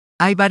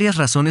Hay varias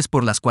razones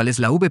por las cuales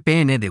la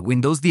VPN de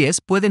Windows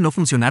 10 puede no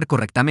funcionar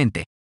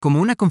correctamente, como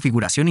una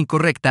configuración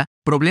incorrecta,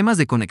 problemas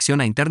de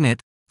conexión a Internet,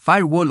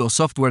 firewall o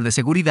software de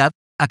seguridad,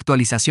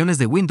 actualizaciones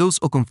de Windows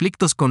o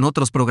conflictos con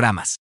otros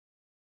programas.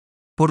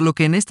 Por lo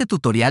que en este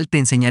tutorial te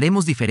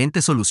enseñaremos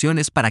diferentes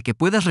soluciones para que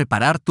puedas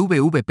reparar tu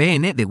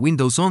VPN de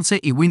Windows 11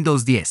 y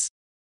Windows 10.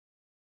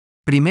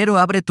 Primero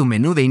abre tu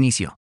menú de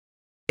inicio.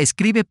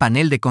 Escribe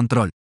panel de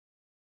control.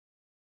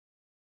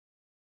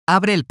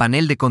 Abre el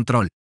panel de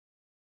control.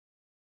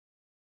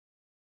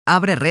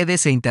 Abre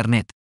redes e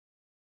Internet.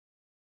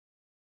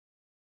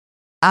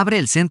 Abre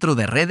el centro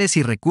de redes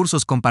y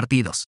recursos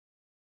compartidos.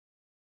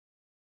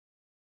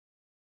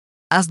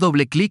 Haz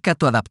doble clic a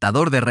tu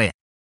adaptador de red.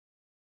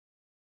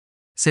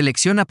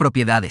 Selecciona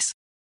propiedades.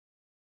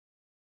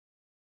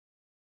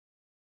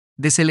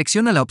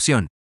 Deselecciona la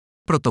opción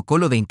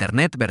Protocolo de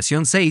Internet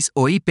versión 6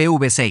 o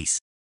IPv6.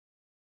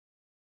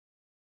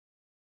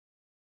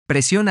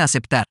 Presiona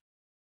Aceptar.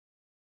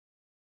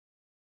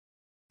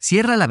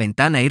 Cierra la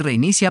ventana y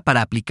reinicia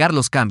para aplicar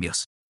los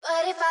cambios.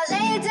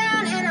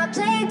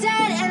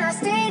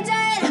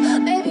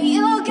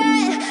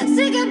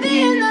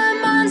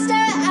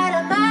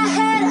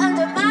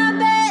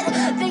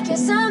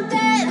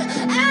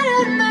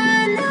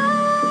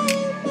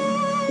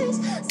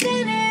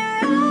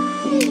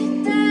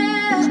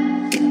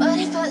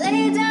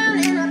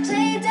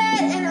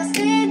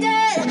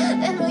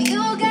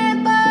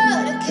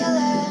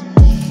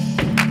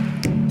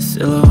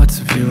 Silhouettes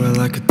of you are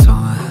like a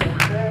taunt.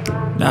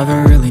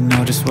 Never really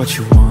know just what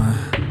you want.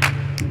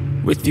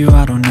 With you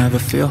I don't ever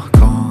feel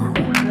calm.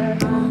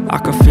 I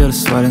can feel the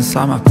sweat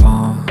inside my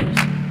palms.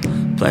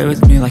 Play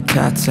with me like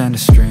cats and a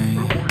string.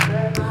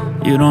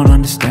 You don't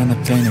understand the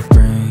pain it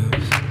brings.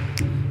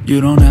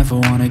 You don't ever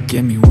wanna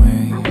give me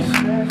wings.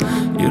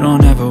 You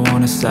don't ever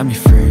wanna set me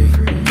free.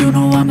 You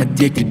know I'm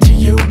addicted to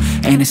you,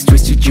 and it's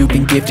twisted, you've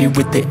been gifted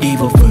with the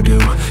evil voodoo.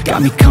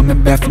 Got me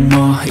coming back for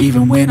more,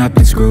 even when I've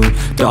been screwed.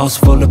 Dolls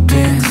full of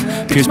pins,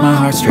 pierce my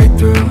heart straight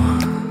through.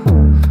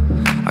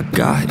 I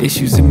got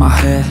issues in my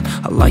head,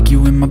 I like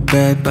you in my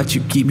bed, but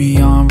you keep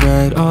me on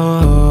red.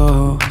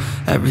 Oh,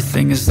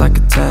 everything is like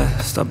a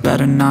test, I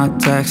better not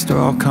text or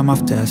I'll come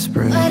off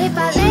desperate. But if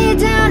I lay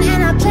down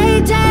and I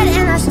play dead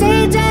and I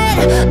stay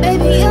dead,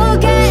 baby you'll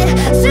get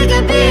sick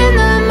of being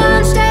the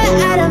monster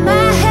out of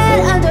my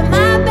head, under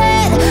my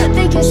bed,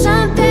 thinking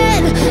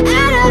something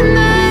out of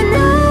my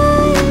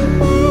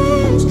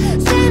nightmares,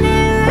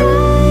 standing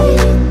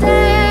right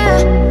there.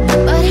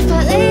 But if I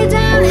lay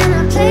down and I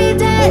play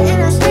dead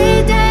and I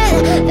stay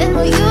dead, then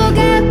will you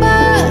get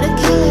bored of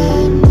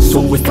killing me? So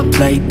if I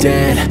play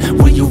dead,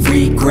 will you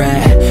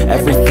regret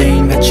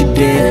everything that you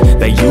did,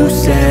 that you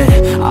said?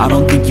 I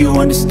don't think you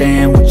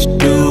understand what you're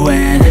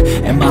doing,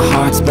 and my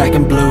heart's black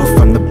and blue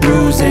from the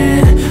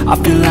bruising. I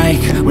feel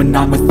like when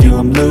I'm with you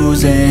I'm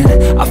losing.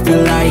 I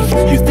feel like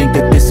you think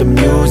that this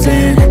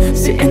amusing,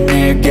 sitting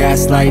there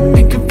gaslighting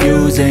and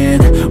confusing.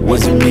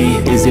 Was it me?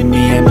 Is it me?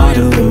 Am I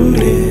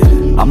deluded?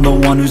 I'm the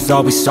one who's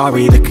always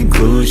sorry, the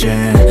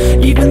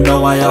conclusion, even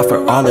though I offer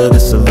all of the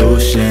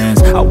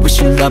solutions. I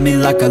wish you loved me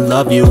like I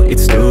love you,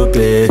 it's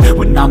stupid.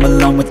 When I'm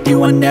alone with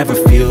you I never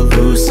feel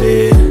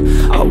lucid.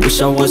 I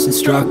wish I wasn't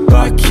struck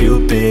by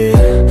Cupid.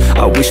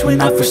 I wish when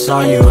I first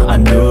saw you I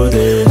knew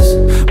this.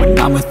 When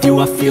I'm with you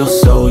I feel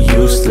so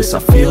useless, I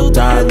feel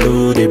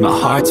diluted, my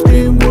heart's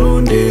been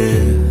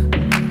wounded.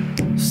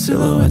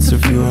 Silhouettes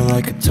of you are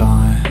like a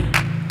taunt.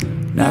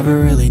 Never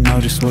really know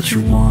just what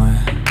you want.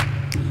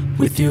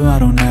 With you I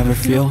don't ever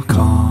feel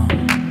calm.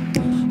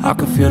 I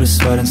can feel the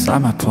sweat inside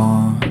my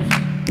palms.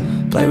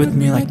 Play with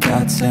me like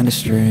cats and a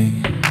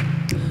string.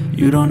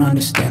 You don't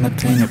understand the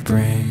pain it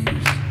brings.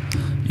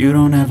 You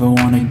don't ever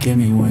wanna give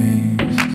me wings.